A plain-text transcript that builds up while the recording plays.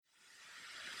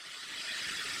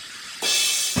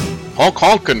Honk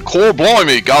honk and core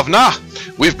blimey, governor!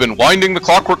 We've been winding the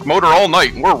clockwork motor all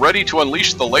night, and we're ready to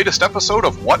unleash the latest episode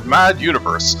of What Mad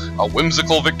Universe, a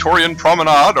whimsical Victorian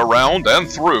promenade around and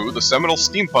through the seminal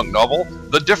steampunk novel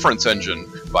The Difference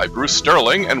Engine by Bruce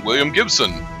Sterling and William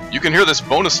Gibson. You can hear this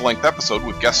bonus-length episode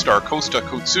with guest star Costa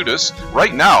Koutsoutis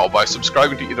right now by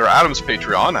subscribing to either Adam's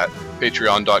Patreon at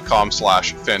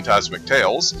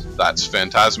patreon.com/phantasmictales, that's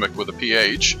phantasmic with a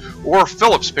PH, or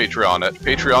Philip's Patreon at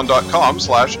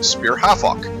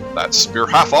patreon.com/spearhafok, that's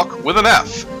spearhafok with an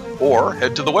F, or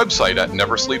head to the website at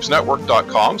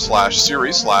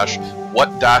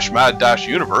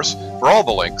neversleepsnetwork.com/series/what-mad-universe for all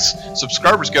the links.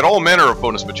 Subscribers get all manner of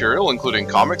bonus material, including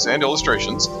comics and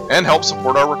illustrations, and help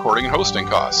support our recording and hosting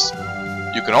costs.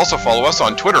 You can also follow us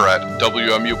on Twitter at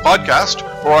WMU Podcast,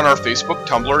 or on our Facebook,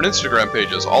 Tumblr, and Instagram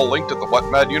pages, all linked at the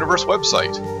What Mad Universe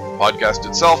website. The podcast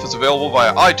itself is available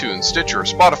via iTunes, Stitcher,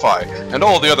 Spotify, and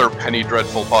all the other penny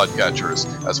dreadful podcatchers,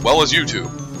 as well as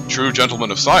YouTube. True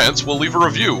Gentlemen of Science will leave a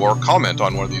review or comment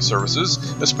on one of these services,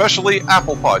 especially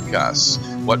Apple Podcasts.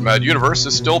 What Mad Universe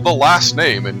is still the last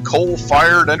name in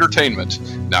coal-fired entertainment.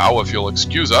 Now, if you'll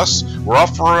excuse us, we're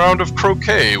off for a round of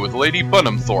croquet with Lady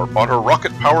Bunhamthorpe on her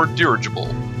rocket-powered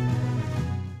dirigible.